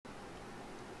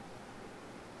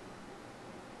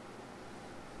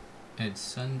It's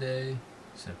Sunday,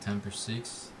 September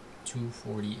 6th,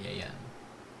 2:40 a.m.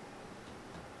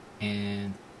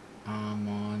 And I'm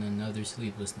on another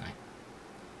sleepless night.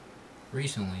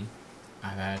 Recently,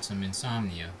 I've had some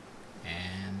insomnia,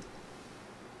 and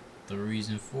the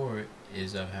reason for it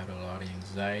is I've had a lot of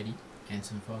anxiety and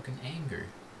some fucking anger.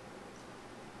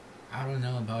 I don't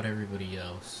know about everybody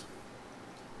else,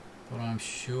 but I'm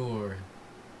sure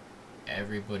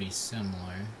everybody's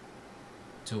similar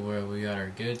to where we got our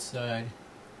good side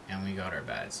and we got our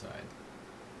bad side.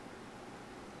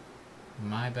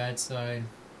 My bad side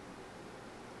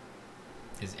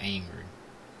is angry.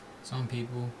 Some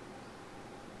people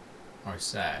are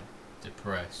sad,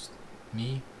 depressed.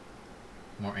 Me,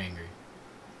 more angry.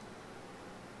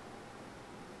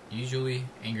 Usually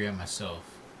angry at myself,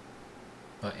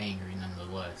 but angry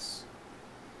nonetheless.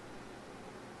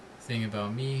 The thing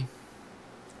about me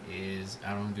is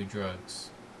I don't do drugs.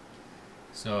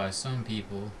 So as some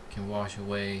people can wash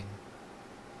away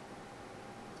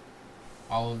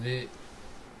all of it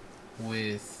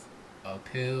with a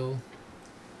pill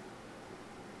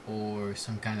or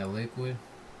some kind of liquid,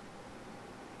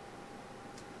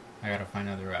 I gotta find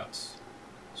other routes.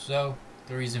 So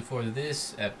the reason for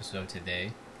this episode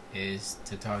today is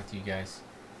to talk to you guys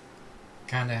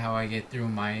kinda how I get through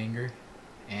my anger,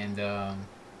 and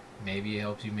maybe it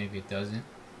helps you, maybe it doesn't,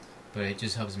 but it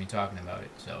just helps me talking about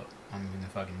it, so I'm gonna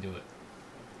fucking do it.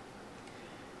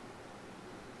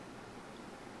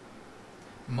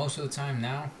 Most of the time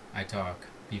now, I talk.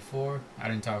 Before, I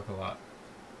didn't talk a lot,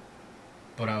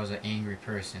 but I was an angry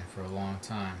person for a long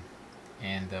time,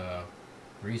 and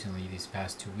recently, these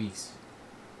past 2 weeks,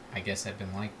 I guess I've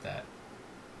been like that.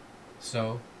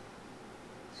 So,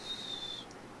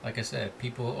 like I said,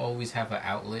 people always have an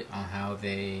outlet on how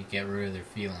they get rid of their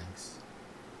feelings.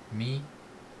 Me,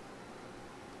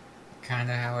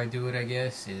 kinda how I do it, I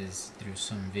guess, is through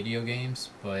some video games,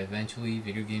 but eventually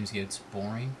video games gets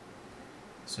boring,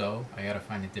 so I gotta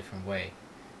find a different way.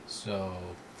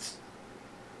 So,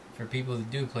 for people that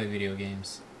do play video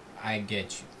games, I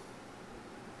get you.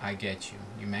 I get you.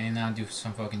 You may not do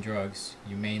some fucking drugs,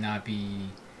 you may not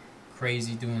be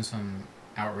crazy doing some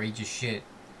outrageous shit,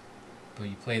 but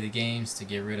you play the games to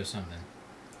get rid of something,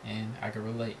 and I can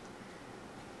relate.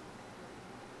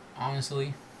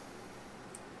 Honestly,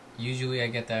 usually I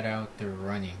get that out through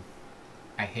running.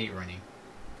 I hate running.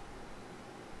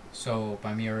 So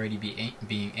by me already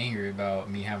being angry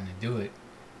about me having to do it,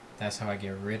 that's how I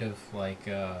get rid of, like,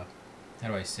 how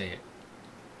do I say it?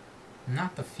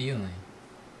 Not the feeling.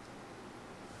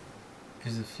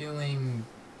 Because the feeling,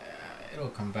 it'll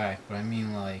come back, but I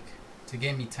mean, like, to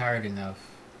get me tired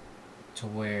enough to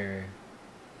where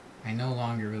I no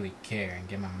longer really care and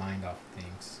get my mind off of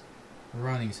things.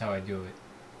 Running's how I do it.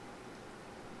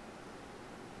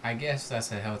 I guess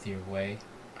that's a healthier way.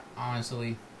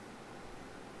 Honestly,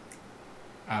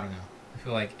 I don't know. I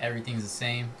feel like everything's the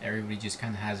same. Everybody just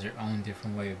kind of has their own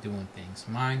different way of doing things.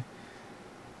 Mine,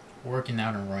 working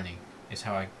out and running is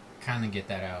how I kind of get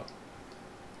that out.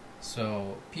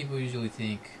 So people usually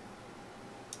think,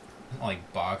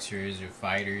 like, boxers or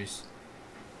fighters,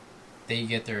 they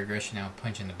get their aggression out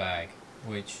punching the bag.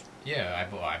 Which, yeah,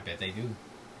 I bet they do.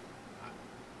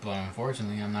 But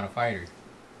unfortunately, I'm not a fighter.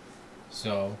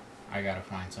 So I gotta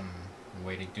find some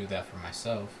way to do that for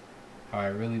myself. How I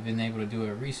really been able to do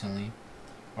it recently,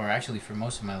 or actually for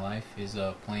most of my life, is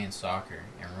playing soccer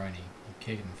and running and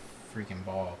kicking the freaking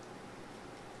ball.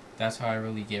 That's how I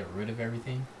really get rid of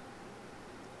everything,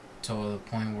 to the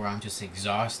point where I'm just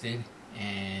exhausted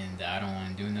and I don't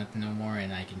want to do nothing no more,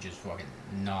 and I can just fucking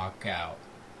knock out.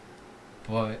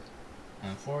 But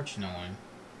unfortunately,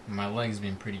 my leg's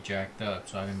been pretty jacked up,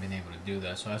 so I haven't been able to do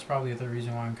that. So that's probably the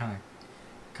reason why I'm kind of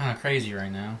crazy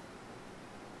right now.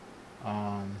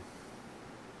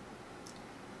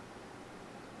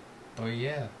 But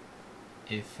yeah,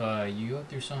 if you go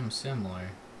through something similar,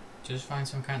 just find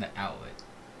some kind of outlet.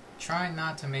 Try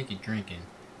not to make it drinking,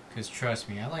 because trust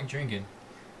me, I like drinking,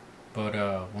 but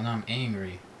when I'm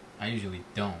angry, I usually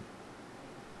don't.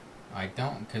 I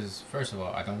don't because, first of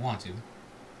all, I don't want to.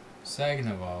 Second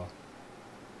of all,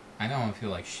 I know I feel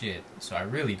like shit, so I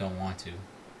really don't want to.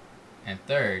 And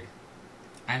third,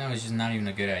 I know it's just not even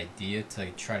a good idea to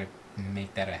try to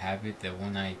make that a habit, that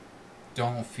when I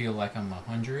don't feel like I'm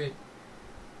 100,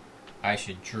 I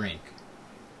should drink.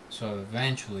 So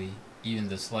eventually, even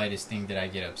the slightest thing that I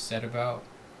get upset about,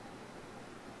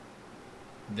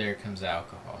 there comes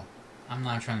alcohol. I'm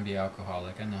not trying to be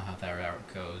alcoholic. I know how that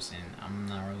route goes, and I'm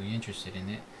not really interested in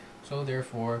it. So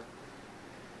therefore,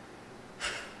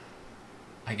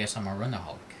 I guess I'm a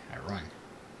runaholic. I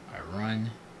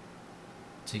run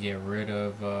to get rid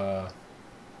of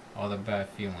all the bad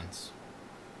feelings.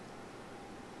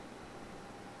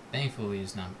 Thankfully,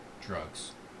 it's not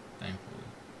drugs. Thankfully,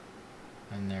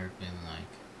 I've never been like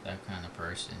that kind of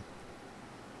person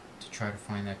to try to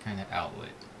find that kind of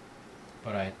outlet.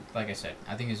 But like I said,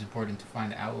 I think it's important to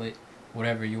find an outlet,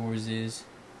 whatever yours is.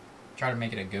 Try to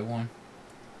make it a good one,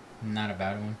 not a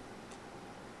bad one.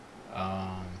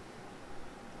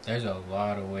 There's a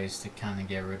lot of ways to kind of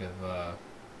get rid of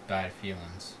bad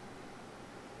feelings.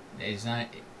 It's not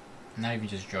even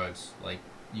just drugs. Like,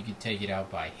 you can take it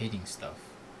out by hitting stuff,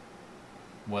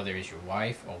 whether it's your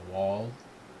wife, a wall,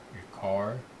 your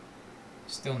car.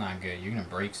 Still not good. You're gonna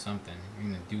break something.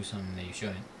 You're gonna do something that you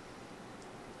shouldn't.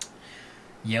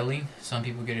 Yelling. Some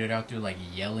people get it out through like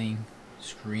yelling,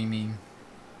 screaming,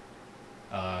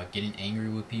 getting angry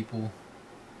with people,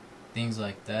 things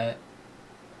like that.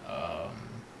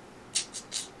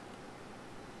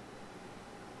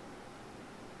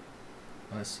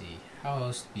 Let's see. How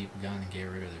else do people gonna get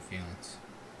rid of their feelings?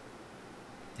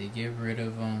 They get rid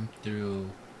of them through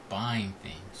buying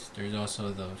things. There's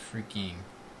also the freaking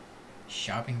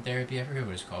shopping therapy. I forget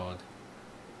what it's called.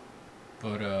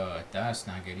 But that's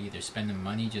not good either. Spending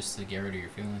money just to get rid of your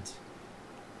feelings.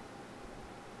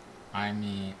 I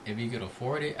mean, if you could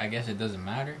afford it, I guess it doesn't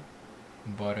matter.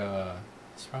 But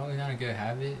it's probably not a good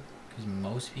habit because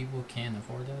most people can't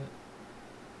afford that.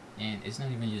 And it's not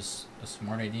even just a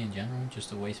smart idea in general, just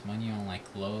to waste money on like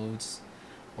clothes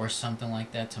or something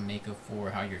like that to make up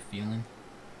for how you're feeling.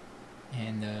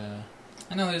 And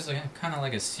I know there's like kind of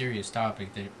like a serious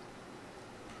topic that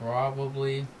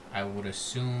probably, I would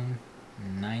assume,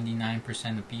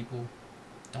 99% of people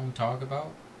don't talk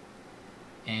about.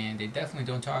 And they definitely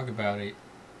don't talk about it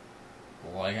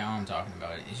like how I'm talking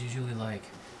about it. It's usually like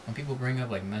when people bring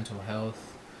up like mental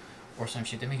health or some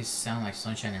shit, they make it sound like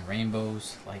sunshine and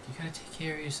rainbows. Like, you gotta take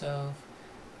care of yourself.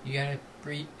 You gotta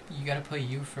breathe. You gotta put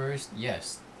you first.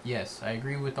 Yes, I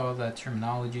agree with all that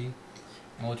terminology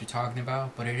and what you're talking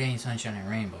about, but it ain't sunshine and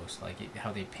rainbows like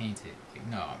how they paint it. Like,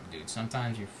 no, dude.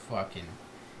 Sometimes you're fucking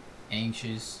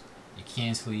anxious. You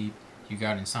can't sleep. You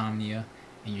got insomnia,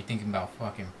 and you're thinking about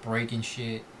fucking breaking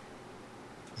shit,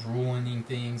 ruining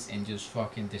things, and just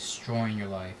fucking destroying your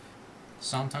life.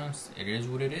 Sometimes it is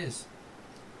what it is.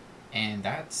 And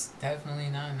that's definitely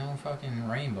not no fucking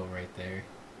rainbow right there.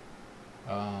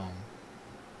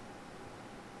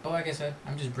 But like I said,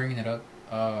 I'm just bringing it up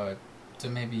to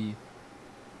maybe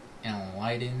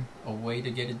enlighten a way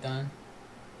to get it done.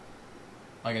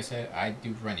 Like I said, I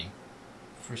do running.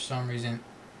 For some reason,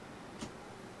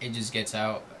 it just gets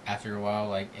out after a while.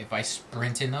 Like, if I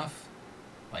sprint enough,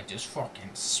 like just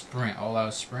fucking sprint, all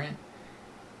out sprint,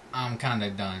 I'm kind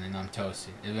of done and I'm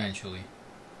toasted eventually.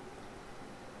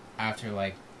 After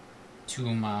like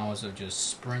 2 miles of just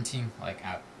sprinting, like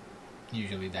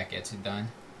usually that gets it done.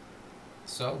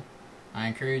 So I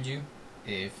encourage you,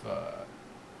 if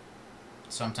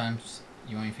sometimes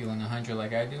you ain't feeling 100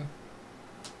 like I do,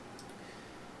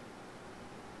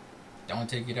 don't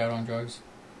take it out on drugs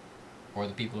or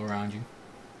the people around you.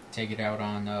 Take it out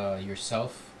on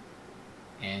yourself,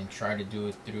 and try to do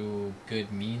it through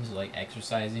good means like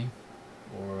exercising,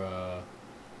 or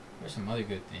there's some other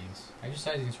good things.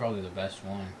 Exercising is probably the best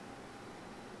one.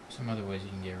 Some other ways you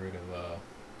can get rid of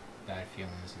bad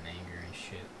feelings and anger and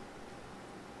shit.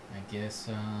 I guess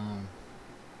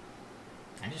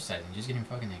exercising, just getting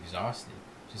fucking exhausted,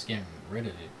 just getting rid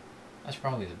of it. That's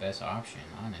probably the best option,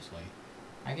 honestly.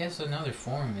 I guess another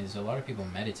form is a lot of people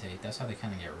meditate. That's how they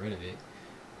kind of get rid of it.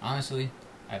 Honestly,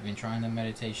 I've been trying the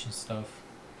meditation stuff.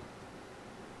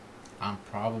 I'm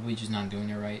probably just not doing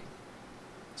it right.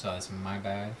 So that's my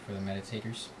bad for the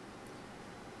meditators.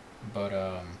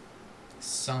 But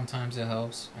sometimes it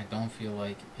helps. I don't feel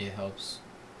like it helps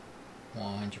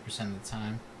 100% of the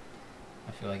time.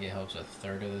 I feel like it helps a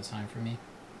third of the time for me.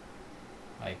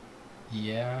 Like,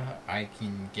 yeah, I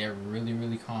can get really,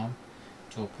 really calm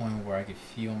to a point where I could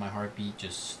feel my heartbeat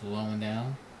just slowing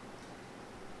down.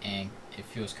 And it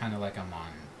feels kind of like I'm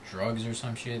on drugs or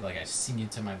some shit. Like I sink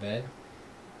into my bed.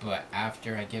 But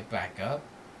after I get back up,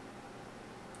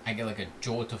 I get like a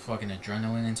jolt of fucking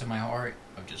adrenaline into my heart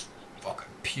of just fucking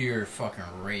pure fucking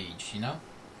rage, you know?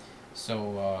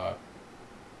 So,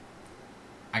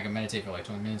 I can meditate for like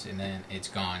 20 minutes and then it's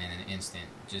gone in an instant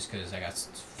just because I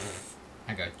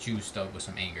got juiced up with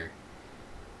some anger.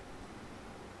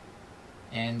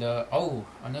 And,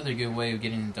 another good way of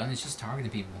getting it done is just talking to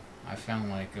people. I found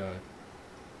like,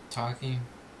 talking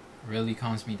really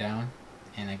calms me down,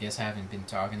 and I guess I haven't been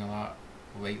talking a lot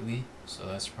lately, so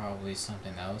that's probably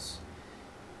something else.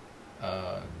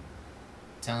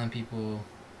 Telling people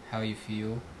how you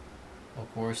feel,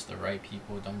 of course, the right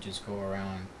people. Don't just go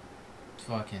around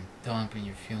fucking dumping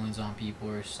your feelings on people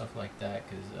or stuff like that,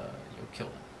 because you'll kill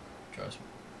them. Trust me.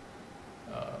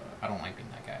 I don't like being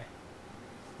that guy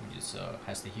who just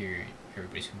has to hear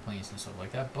everybody's complaints and stuff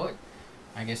like that. But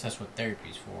I guess that's what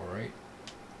therapy's for, right?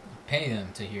 Pay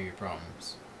them to hear your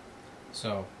problems.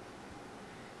 So,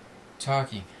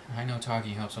 talking. I know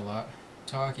talking helps a lot.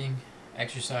 Talking,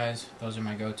 exercise, those are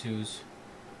my go-tos.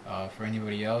 For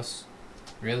anybody else,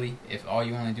 really, if all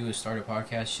you want to do is start a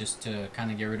podcast just to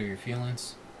kind of get rid of your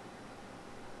feelings,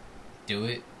 do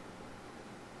it.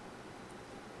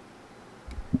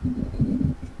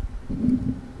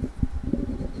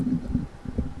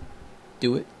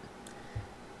 Do it.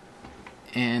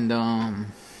 And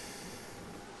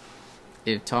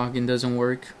if talking doesn't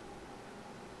work,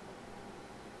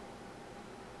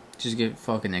 just get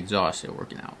fucking exhausted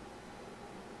working out.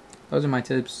 Those are my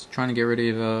tips, trying to get rid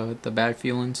of the bad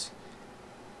feelings.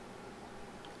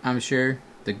 I'm sure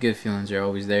the good feelings are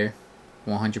always there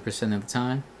 100% of the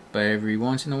time, but every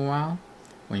once in a while,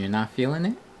 when you're not feeling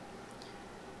it,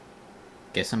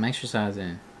 get some exercise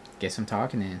in, get some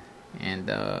talking in, and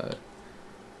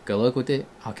good luck with it.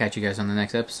 I'll catch you guys on the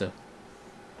next episode.